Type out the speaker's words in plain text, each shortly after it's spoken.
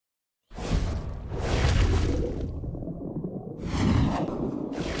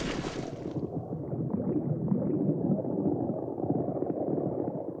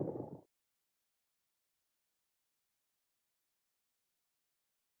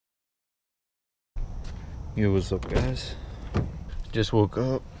Yo, what's up, guys? Just woke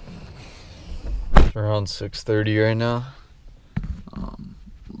up. It's around 6:30 right now.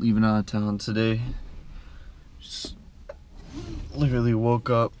 Leaving out of town today. Just literally woke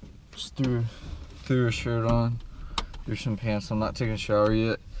up, just threw a shirt on, threw some pants. I'm not taking a shower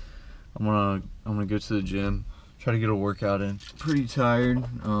yet. I'm gonna go to the gym, try to get a workout in. Pretty tired.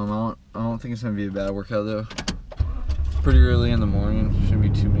 I don't think it's gonna be a bad workout though. It's pretty early in the morning. Shouldn't be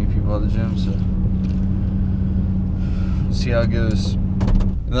too many people at the gym, so we'll see how it goes.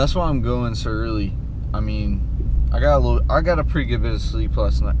 And that's why I'm going so early. I mean, I got a pretty good bit of sleep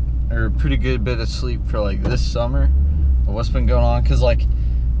last night, or a pretty good bit of sleep for like this summer. What's been going on? Cause like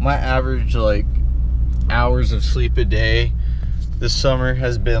my average like hours of sleep a day this summer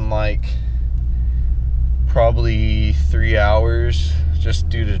has been like probably 3 hours, just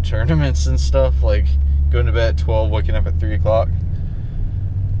due to tournaments and stuff. Like going to bed at 12, waking up at 3 o'clock.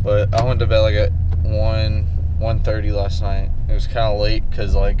 But I went to bed like at 1:30 last night. It was kind of late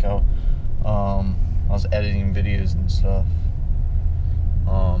because like I was editing videos and stuff.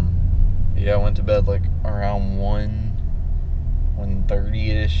 Yeah, I went to bed like around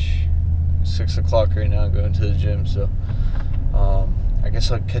 1:30ish. 6 o'clock right now, going to the gym. So I guess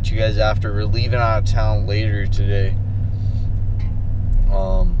I'll catch you guys after. We're leaving out of town later today.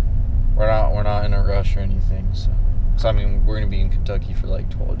 We're not in a rush or anything. So I mean, we're gonna be in Kentucky for like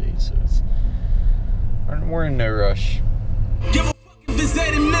 12 days. So we're in no rush. Give a fuck if it's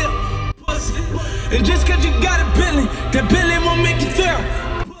 80 mil. And just cause you got a billion, that billion won't make you fail.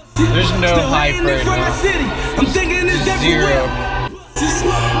 There's no hype right now. I'm thinking it's Zero. Cause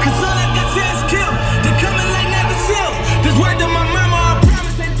all I got is kill. They coming like never seals. This word to my mama, I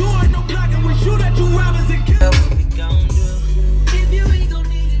promise ain't doing no blocking. We shoot at you robbers and kill.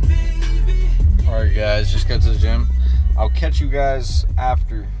 Alright guys, just got to the gym. I'll catch you guys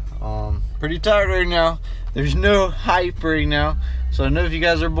after. Pretty tired right now. There's no hype right now. So I know if you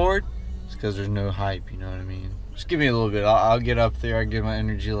guys are bored, it's because there's no hype, you know what I mean? Just give me a little bit. I'll get up there, I'll get my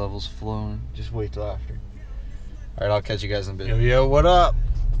energy levels flowing. Just wait till after. Alright, I'll catch you guys in a bit. Yo, what up?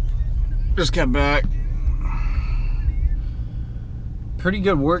 Just got back. Pretty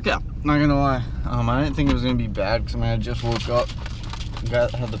good workout, not gonna lie. I didn't think it was gonna be bad because I just woke up.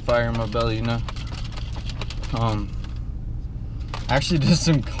 Had the fire in my belly, you know. I actually did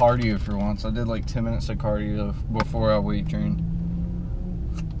some cardio for once. I did like 10 minutes of cardio before I weight trained.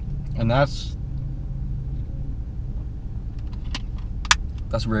 And that's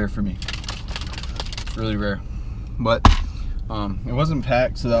rare for me. It's really rare. But it wasn't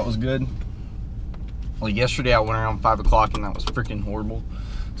packed, so that was good. Like yesterday I went around 5 o'clock and that was freaking horrible.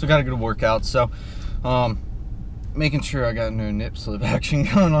 So I got a good workout. So making sure I got no nip slip action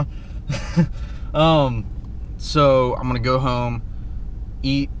going on. So I'm gonna go home,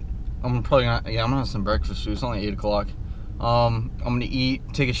 eat. I'm gonna have some breakfast food. It's only 8 o'clock. I'm gonna eat,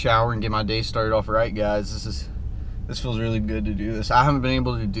 take a shower, and get my day started off right, guys. This feels really good to do this. I haven't been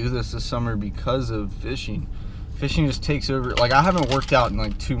able to do this summer because of fishing. Fishing just takes over. Like, I haven't worked out in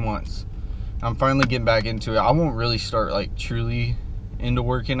like 2 months. I'm finally getting back into it. I won't really start like truly into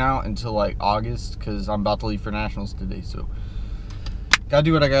working out until like August, because I'm about to leave for nationals today. So gotta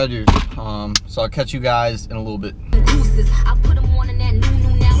do what I gotta do. So I'll catch you guys in a little bit. I put them on in that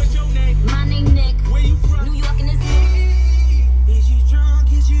new now. What's your name? My name Nick. Where you from? New York in this. Is you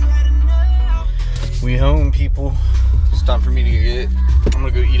drunk? Is you had enough? We home, people. It's time for me to get. I'm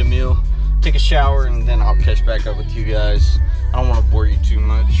gonna go eat a meal, take a shower, and then I'll catch back up with you guys. I don't want to bore you too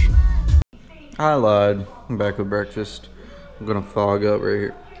much. I lied. I'm back with breakfast. I'm gonna fog up right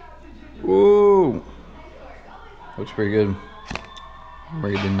here. Whoa! Looks pretty good. I'm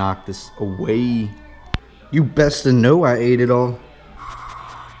ready to knock this away. You best to know I ate it all.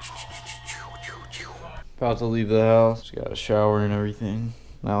 About to leave the house. Just got a shower and everything.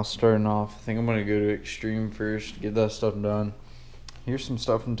 Now starting off, I think I'm gonna go to Extreme first, get that stuff done. Here's some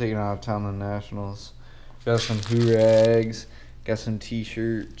stuff I'm taking out of town to nationals. Got some Hoorags, got some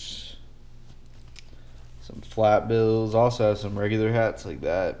t-shirts, some flat bills. Also have some regular hats like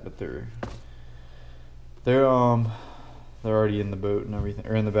that, but they're already in the boat and everything,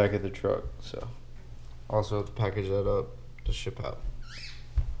 or in the back of the truck. So also have to package that up to ship out.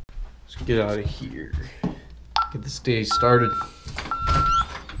 Let's get out of here. Get this day started.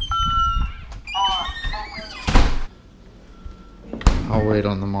 I'll wait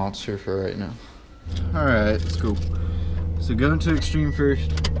on the monster for right now. Alright, let's go. So going to Extreme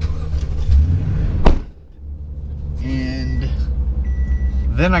first. And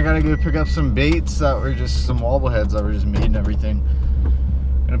then I gotta go pick up some baits that were just some wobble heads that were just made and everything.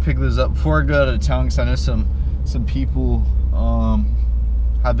 Gonna pick those up before I go out of town, because I know some people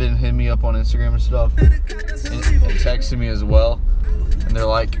have been hitting me up on Instagram and stuff, and texting me as well, and they're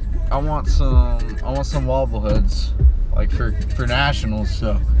like, I want some wobbleheads, like for nationals.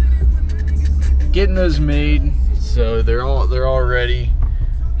 So getting those made, so they're all ready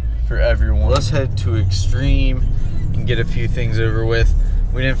for everyone. Let's head to Extreme and get a few things over with.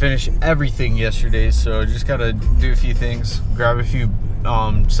 We didn't finish everything yesterday, so just gotta do a few things, grab a few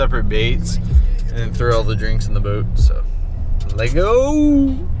separate baits, and then throw all the drinks in the boat. So let's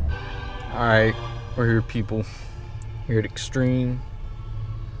go. All right, we're here, people, here at Extreme.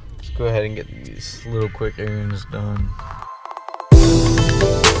 Let's go ahead and get these little quick errands done.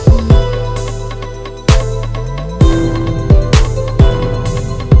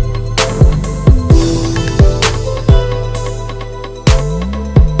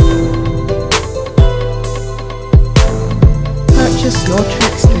 Purchase your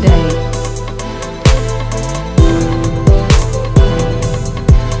tracks today.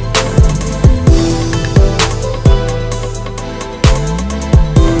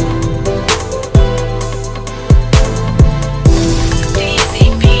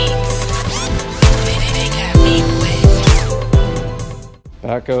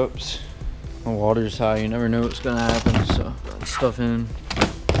 Backups. The water's high, you never know what's gonna happen, so throwing stuff in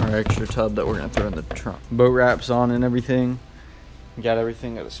our extra tub that we're gonna throw in the trunk. Boat wraps on and everything. Got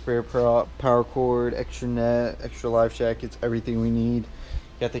everything, got a spare prop, power cord, extra net, extra life jackets, everything we need.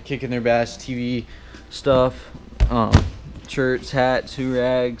 Got the Kicking Their Bass TV stuff, shirts, hats,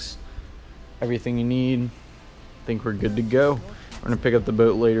 rags, everything you need. I think we're good to go. We're gonna pick up the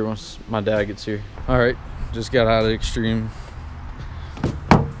boat later once my dad gets here. All right, just got out of Extreme.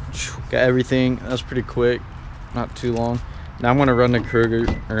 Got everything. That was pretty quick, not too long. Now I'm gonna run to Kroger,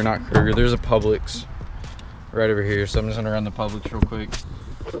 or not Kroger, there's a Publix right over here, so I'm just gonna run the Publix real quick.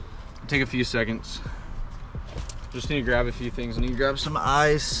 Take a few seconds. Just need to grab a few things. I need to grab some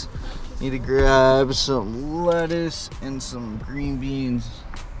ice, need to grab some lettuce and some green beans.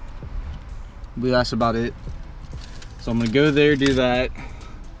 But that's about it. So I'm gonna go there, do that,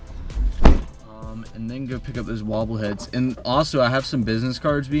 and then go pick up those wobbleheads. And also I have some business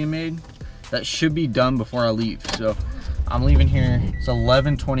cards being made that should be done before I leave. So I'm leaving here, it's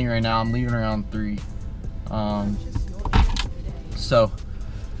 11:20 right now, I'm leaving around 3. So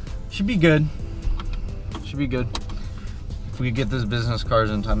should be good. Should be good. If we could get those business cards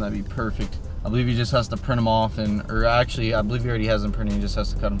in time, that'd be perfect. I believe he just has to print them off, or actually, I believe he already has them printed. He just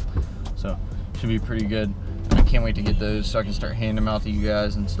has to cut them. So should be pretty good. And I can't wait to get those so I can start handing them out to you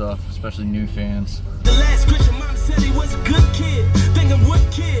guys and stuff, especially new fans. The last Christian mom said he was a good kid. Thinking what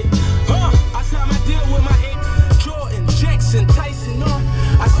kid? I saw my deal with my ex. Jordan, Jackson, Tyson,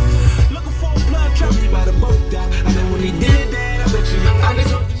 looking for a plug, trap me by the boat down. I know when he did that, I bet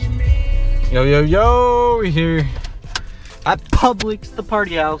you. Yo, yo, yo, we here at Publix, the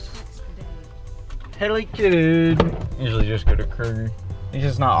party house. Hello, kid. Usually just go to Kroger. It's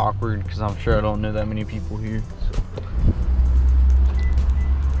just not awkward because I'm sure I don't know that many people here. So.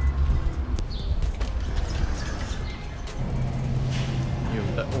 Yo,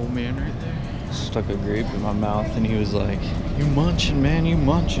 that old man right there stuck a grape in my mouth and he was like, "You munching, man, you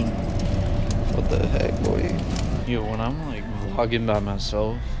munching." What the heck, boy? Yo, when I'm like vlogging by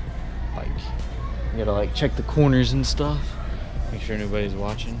myself, like, you gotta like check the corners and stuff, make sure nobody's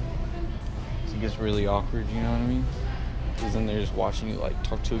watching. It gets really awkward, you know what I mean? Because then they're just watching you like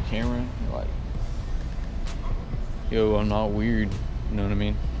talk to a camera, and you're like, yo, I'm not weird, you know what I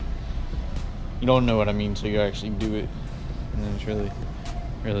mean? You don't know what I mean till you actually do it, and then it's really,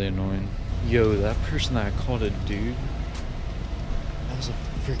 really annoying. Yo, that person that I called a dude, that was a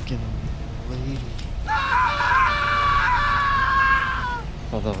freaking lady. I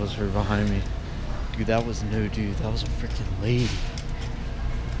thought that was her behind me. Dude, that was no dude, that was a freaking lady.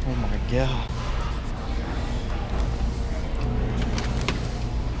 Oh my god.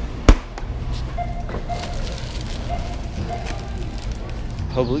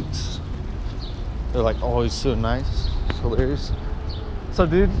 Publix, they're like always so nice. It's hilarious. What's up,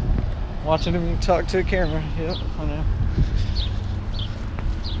 dude? Watching him talk to a camera. Yep, I know.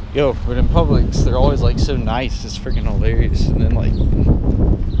 Yo, but in Publix, they're always like so nice. It's freaking hilarious. And then like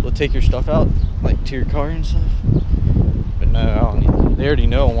they'll take your stuff out like to your car and stuff. But no, I don't need that. They already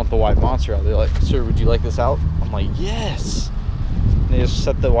know I want the white monster out. They're like, "Sir, would you like this out?" I'm like, "Yes." And they just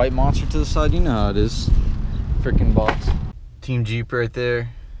set the white monster to the side. You know how it is. Freaking box. Team Jeep right there.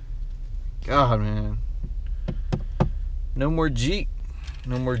 God, man. No more Jeep.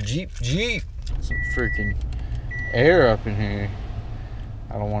 No more Jeep. Some freaking air up in here.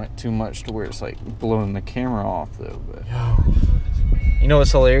 I don't want it too much to where it's like blowing the camera off though, but yo. You know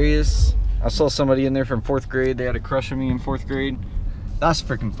what's hilarious? I saw somebody in there from 4th grade. They had a crush on me in 4th grade. That's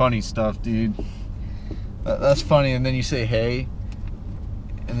freaking funny stuff, dude. That's funny, and then you say hey,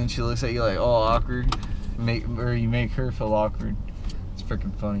 and then she looks at you like, oh, awkward. Or you make her feel awkward. It's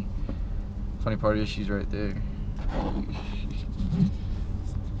freaking funny. Funny part is she's right there.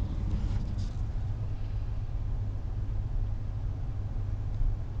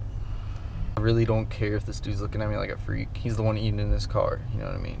 I really don't care if this dude's looking at me like a freak. He's the one eating in this car. You know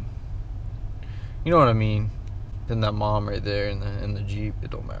what I mean? You know what I mean? Then that mom right there in the Jeep.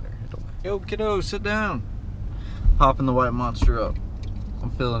 It don't matter. It don't matter. Yo, kiddo, sit down. Popping the white monster up. I'm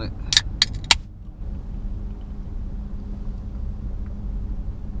feeling it.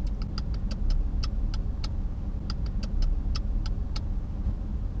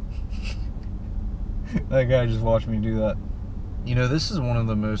 That guy just watched me do that. You know, this is one of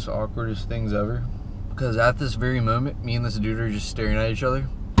the most awkwardest things ever. Because at this very moment, me and this dude are just staring at each other.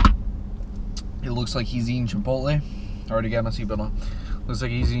 It looks like he's eating Chipotle. I already got my seatbelt on. Looks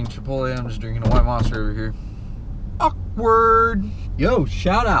like he's eating Chipotle. I'm just drinking a white monster over here. Awkward. Yo,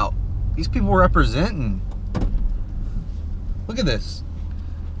 shout out. These people representing. Look at this.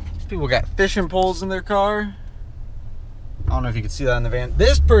 These people got fishing poles in their car. I don't know if you can see that in the van.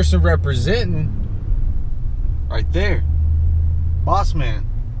 This person representing. Right there. Boss man.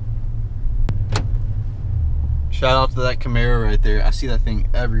 Shout out to that Camaro right there. I see that thing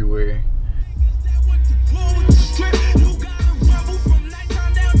everywhere.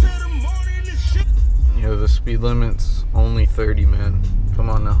 You know, the speed limit's only 30, man. Come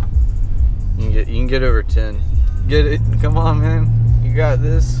on now. You can get over 10. Get it. Come on, man. You got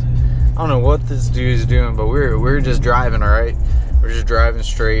this. I don't know what this dude's doing, but we're just driving, alright? We're just driving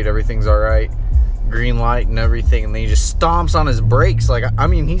straight. Everything's alright. Green light and everything, and then he just stomps on his brakes. Like, I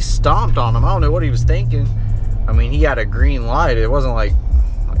mean, he stomped on him. I don't know what he was thinking. I mean, he had a green light. It wasn't like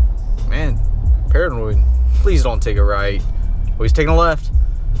man, paranoid. Please don't take a right. Oh, he's taking a left.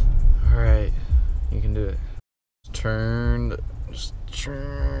 All right, you can do it. Turn, just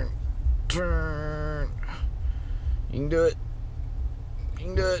turn. You can do it. You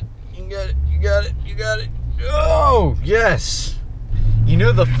can do it. You can get it. You got it. You got it. Oh, yes. You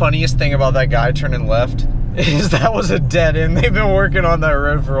know the funniest thing about that guy turning left is that was a dead end. They've been working on that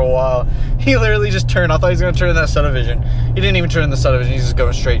road for a while. He literally just turned. I thought he was going to turn in that subdivision. He didn't even turn in the subdivision. He's just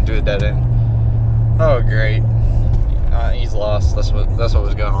going straight into a dead end. Oh, great. He's lost. That's what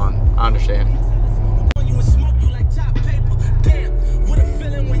was going on. I understand.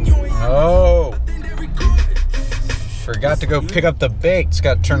 Oh. Forgot to go pick up the bakes.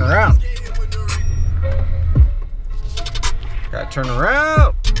 Got to turn around. Gotta turn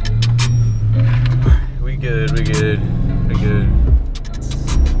around. We good.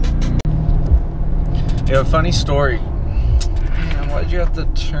 Yo, funny story. Man, why'd you have to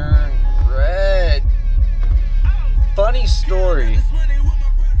turn red? Funny story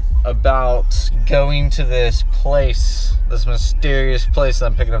about going to this place, this mysterious place that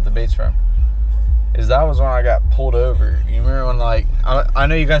I'm picking up the baits from. Is that was when I got pulled over. You remember when, like, I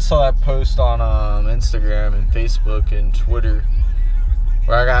know you guys saw that post on Instagram and Facebook and Twitter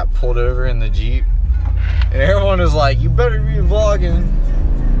where I got pulled over in the Jeep, and everyone was like, you better be vlogging.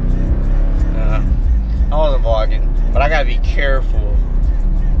 I wasn't vlogging, but I gotta be careful.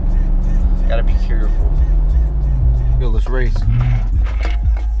 Gotta be careful. Yo, let's race.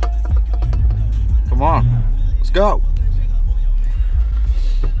 Come on, let's go.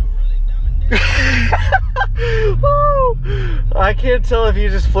 Woo! I can't tell if you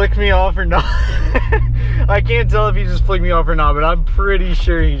just flicked me off or not. I can't tell if he just flicked me off or not, but I'm pretty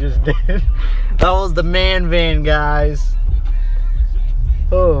sure he just did. That was the man van, guys.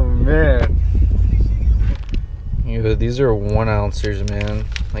 Oh, man. You know, these are 1 ounces, man.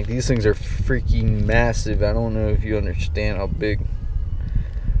 Like, these things are freaking massive. I don't know if you understand how big.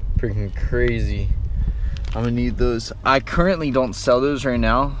 Freaking crazy. I'm gonna need those. I currently don't sell those right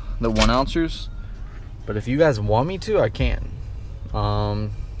now, the 1 ounces, but if you guys want me to, I can.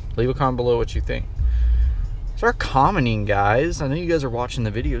 Leave a comment below what you think. Start commenting, guys. I know you guys are watching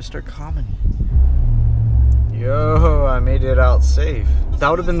the video. Start commenting. Yo, I made it out safe. That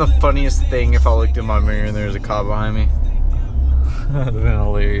would have been the funniest thing if I looked in my mirror and there was a cop behind me. That would have been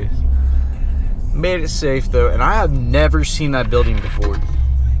hilarious. Made it safe though, and I have never seen that building before.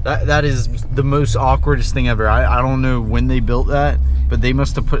 That is the most awkwardest thing ever. I don't know when they built that, but they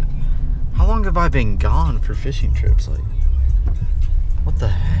must have put... How long have I been gone for fishing trips? Like, what the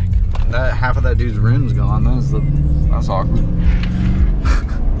heck? That half of that dude's rim's gone. That's awkward.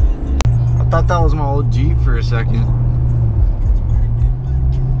 I thought that was my old Jeep for a second.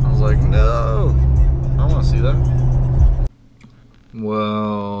 I was like, no, I want to see that.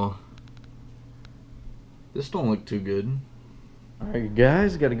 Well, this don't look too good. Alright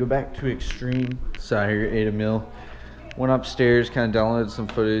guys, gotta go back to Extreme. Sorry, here, ate a meal. Went upstairs, kind of downloaded some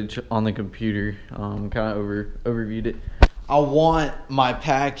footage on the computer. Kind of overviewed it. I want my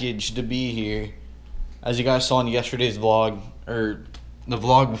package to be here. As you guys saw in yesterday's vlog, or the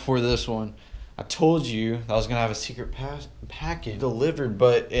vlog before this one, I told you that I was gonna have a secret package delivered,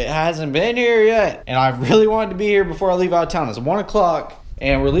 but it hasn't been here yet. And I really wanted to be here before I leave out of town. It's 1 o'clock,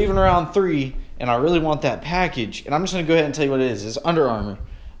 and we're leaving around 3, and I really want that package. And I'm just gonna go ahead and tell you what it is. It's Under Armour.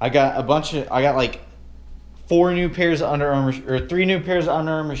 I got like 4 new pairs of Under Armour, or 3 new pairs of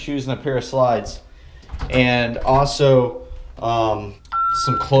Under Armour shoes and a pair of slides, and also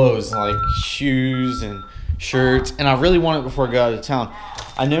some clothes like shoes and shirts. And I really want it before I go out of town.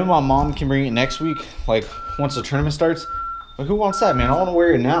 I know my mom can bring it next week, like once the tournament starts. But who wants that, man? I want to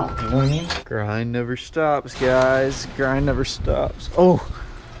wear it now. You know what I mean? Grind never stops, guys. Grind never stops. Oh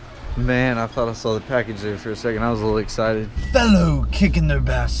man, I thought I saw the package there for a second. I was a little excited. Fellow Kicking Their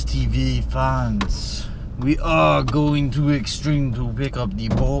Bass TV fans, we are going to Extreme to pick up the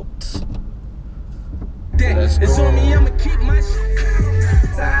boat. It's on me, I'ma keep my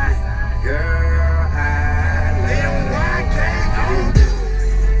tight. Girl,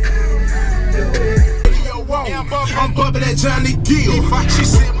 I'm bumping that Johnny Gill. She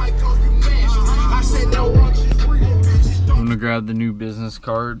said, Michael, you nasty. I said, no, she's real. I'm gonna grab the new business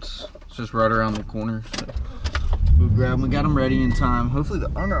cards. It's just right around the corner. So we'll grab them. We got them ready in time. Hopefully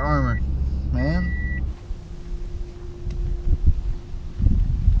the Under Armour, man.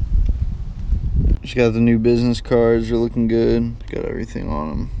 Just got the new business cards. They're looking good. Got everything on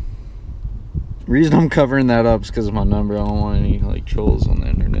them. The reason I'm covering that up is because of my number. I don't want any like trolls on the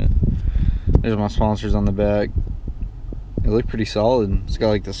internet. There's my sponsors on the back. They look pretty solid. It's got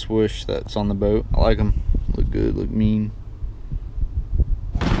like the swoosh that's on the boat. I like them. Look good, look mean.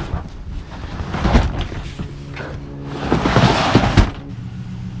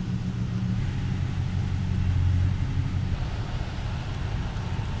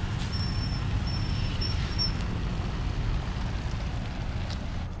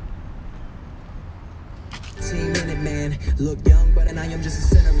 Man, look young, but I am just a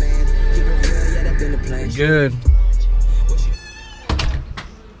sinner, man. Keep it real, yeah, that been the plan. Good.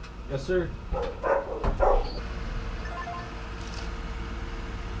 Yes, sir.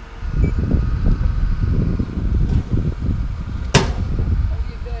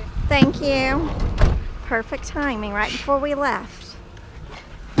 Thank you. Perfect timing, right before we left.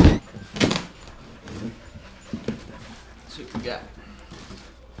 Let's see what we got.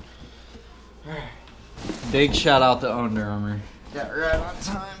 Alright. Big shout out to Under Armour. Got right on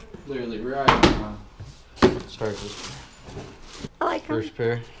time. Literally right on time. Start this. I like them. First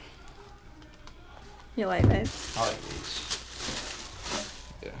pair. You like these? I like these.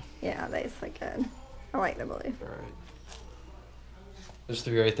 Yeah. Yeah, these look good. I like the blue. Alright. There's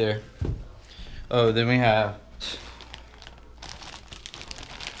 3 right there. Oh, then we have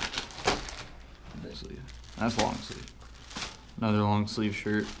this sleeve. That's long sleeve. Another long sleeve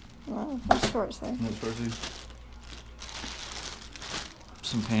shirt. Well, what's short sleeve? No short sleeve.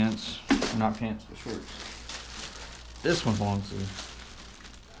 Some pants. Not pants, but shorts. This one's long sleeve.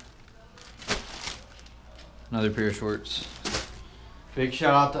 Another pair of shorts. Big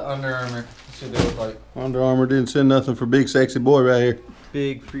shout out to Under Armour. Let's see what they look like. Under Armour didn't send nothing for big sexy boy right here.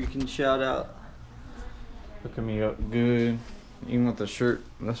 Big freaking shout out. Looking me up good. Even with the shirt,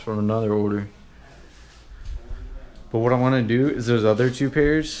 that's from another order. But what I want to do is those other 2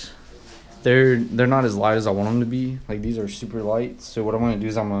 pairs, they're not as light as I want them to be. Like these are super light. So what I want to do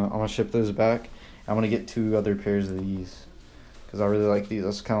is I'm gonna ship those back. I'm gonna get 2 other pairs of these because I really like these.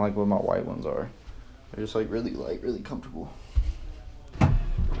 That's kind of like what my white ones are. They're just like really light, really comfortable.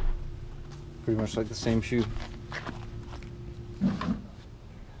 Pretty much like the same shoe.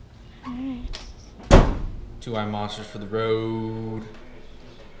 Alright. 2 eye monsters for the road.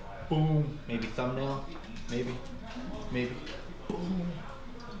 Boom. Maybe thumbnail. Maybe. Boom.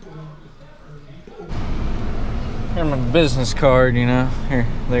 Here's my business card, you know. Here,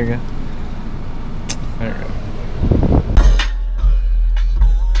 there you go. There we go.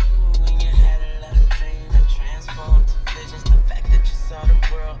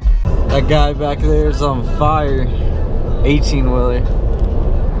 That guy back there is on fire. 18-wheeler.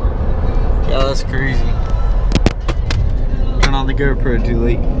 Yeah, that's crazy. Turn on the GoPro too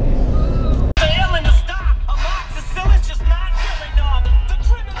late.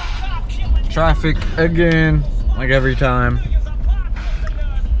 Traffic again, like every time.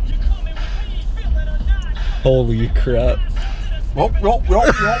 Holy crap. Got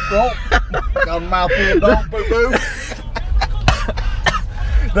a mouthful of dog boo boo.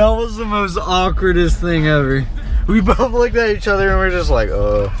 That was the most awkwardest thing ever. We both looked at each other and we're just like,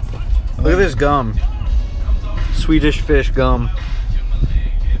 look at this gum. Swedish fish gum.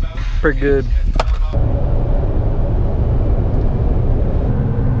 Pretty good.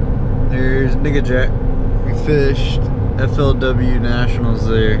 There's Nigga Jack. We fished FLW Nationals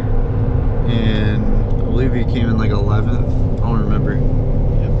there, and I believe he came in like 11th. I don't remember.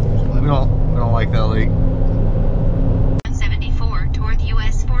 We don't like that lake. 174 toward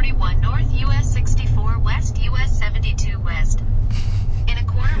US 41 north, US 64 west, US 72 west. In a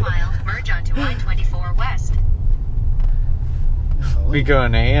quarter mile, merge onto I-24 west. We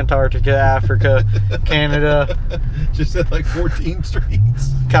going to Antarctica, Africa, Canada. Just at like 14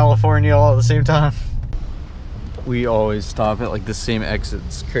 streets. California all at the same time. We always stop at like the same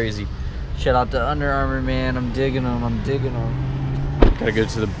exits. Crazy. Shout out to Under Armour, man. I'm digging them. I'm digging them. Gotta go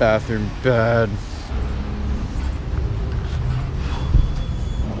to the bathroom bad.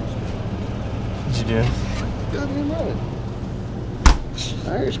 What'd you do? Goddamn right.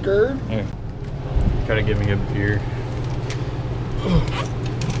 I ain't scared. Here. Gotta give me a beer.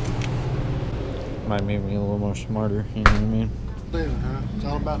 Might make me a little more smarter, you know what I mean? It's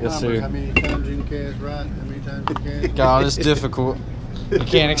all about Yes, numbers. sir. How many times you can cast right, how many times you can. God, it's difficult. You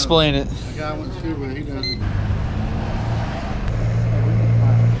can't explain it. The guy I went to school with, he does it.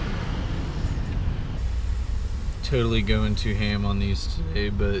 Totally going too ham on these today,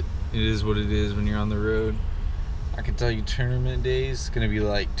 but it is what it is when you're on the road. I can tell you tournament days gonna be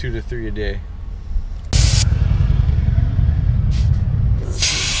like 2 to 3 a day.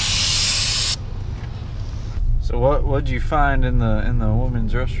 So what'd you find in the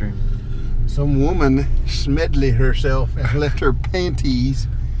women's restroom? Some woman smedley herself and left her panties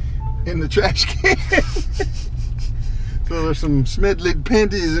in the trash can. So there's some smedled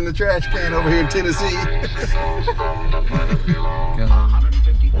panties in the trash can over here in Tennessee.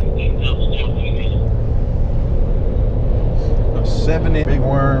 70 big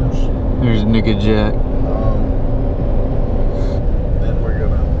worms. There's Nigga Jack. Then we're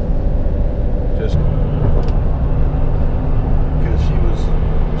gonna just, because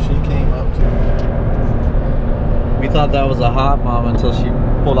she came up to. We thought that was a hot mom until she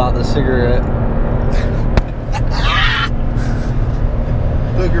pulled out the cigarette.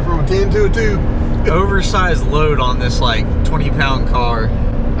 Took her from a 10 to a 2. Oversized load on this like 20-pound car.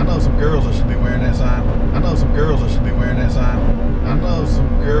 I know some girls that should be wearing that sign. I know some girls that should be wearing that sign. I know some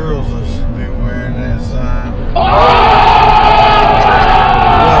girls that should be wearing that sign.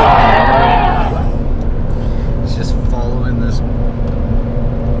 It's just following this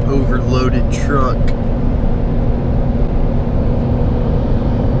overloaded truck.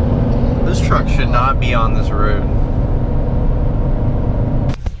 This truck should not be on this road.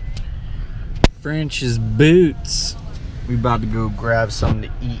 French's Boots. We about to go grab something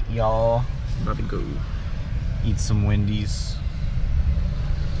to eat, y'all. About to go eat some Wendy's.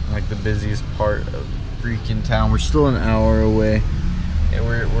 Like the busiest part of freaking town. We're still an hour away, and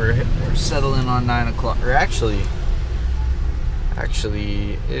we're settling on 9 o'clock. Or actually,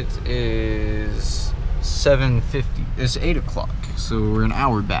 it is 7:50. It's 8 o'clock, so we're an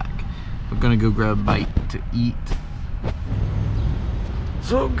hour back. We're gonna go grab a bite to eat.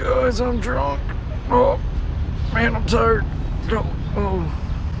 So guys, I'm drunk. Oh man, I'm tired. Oh.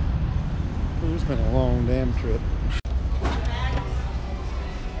 It's been a long damn trip.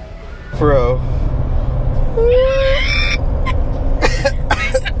 Bro.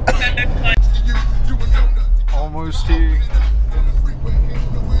 Almost here.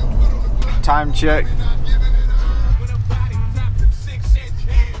 Time check.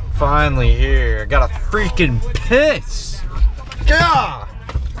 Finally here. I got a freaking piss. Yeah.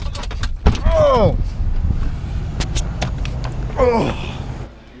 Oh. Oh.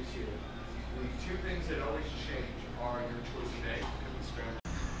 Two things that always change are your choice of egg and the scrambled.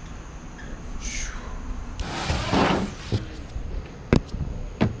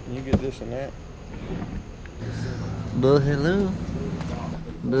 You get this and that. Well, hello.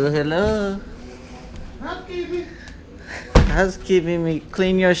 Well, hello. Housekeeping, me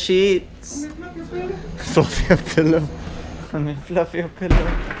clean your sheets. Fluff your pillow. Let me fluff your pillow.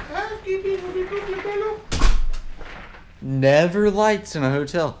 Never lights in a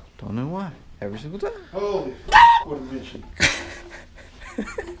hotel. Don't know why. Every single time. Holy what a mission.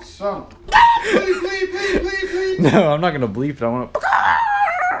 Son. Please. No, I'm not gonna bleep it. I want to.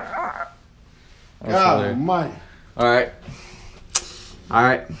 God almighty. All right.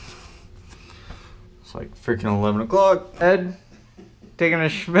 It's like freaking 11 o'clock. Ed, taking a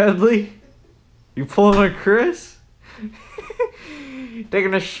schmedley. You pulling a Chris?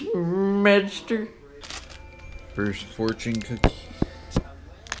 Taking a schmedster. First fortune cookie.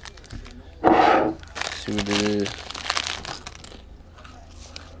 see what it is.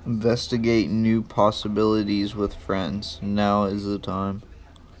 Investigate new possibilities with friends. Now is the time.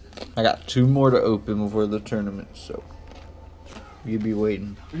 I got 2 more to open before the tournament, so you be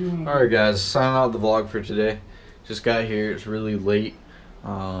waiting. Alright guys, signing out the vlog for today. Just got here, it's really late.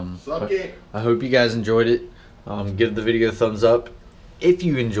 Suck it. I hope you guys enjoyed it. Give the video a thumbs up if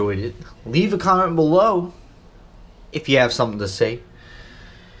you enjoyed it. Leave a comment below if you have something to say.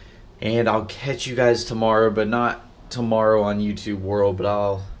 And I'll catch you guys tomorrow, but not tomorrow on YouTube World, but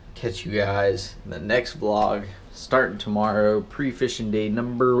I'll catch you guys in the next vlog starting tomorrow, pre-fishing day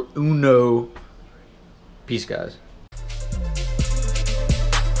number 1. Peace, guys.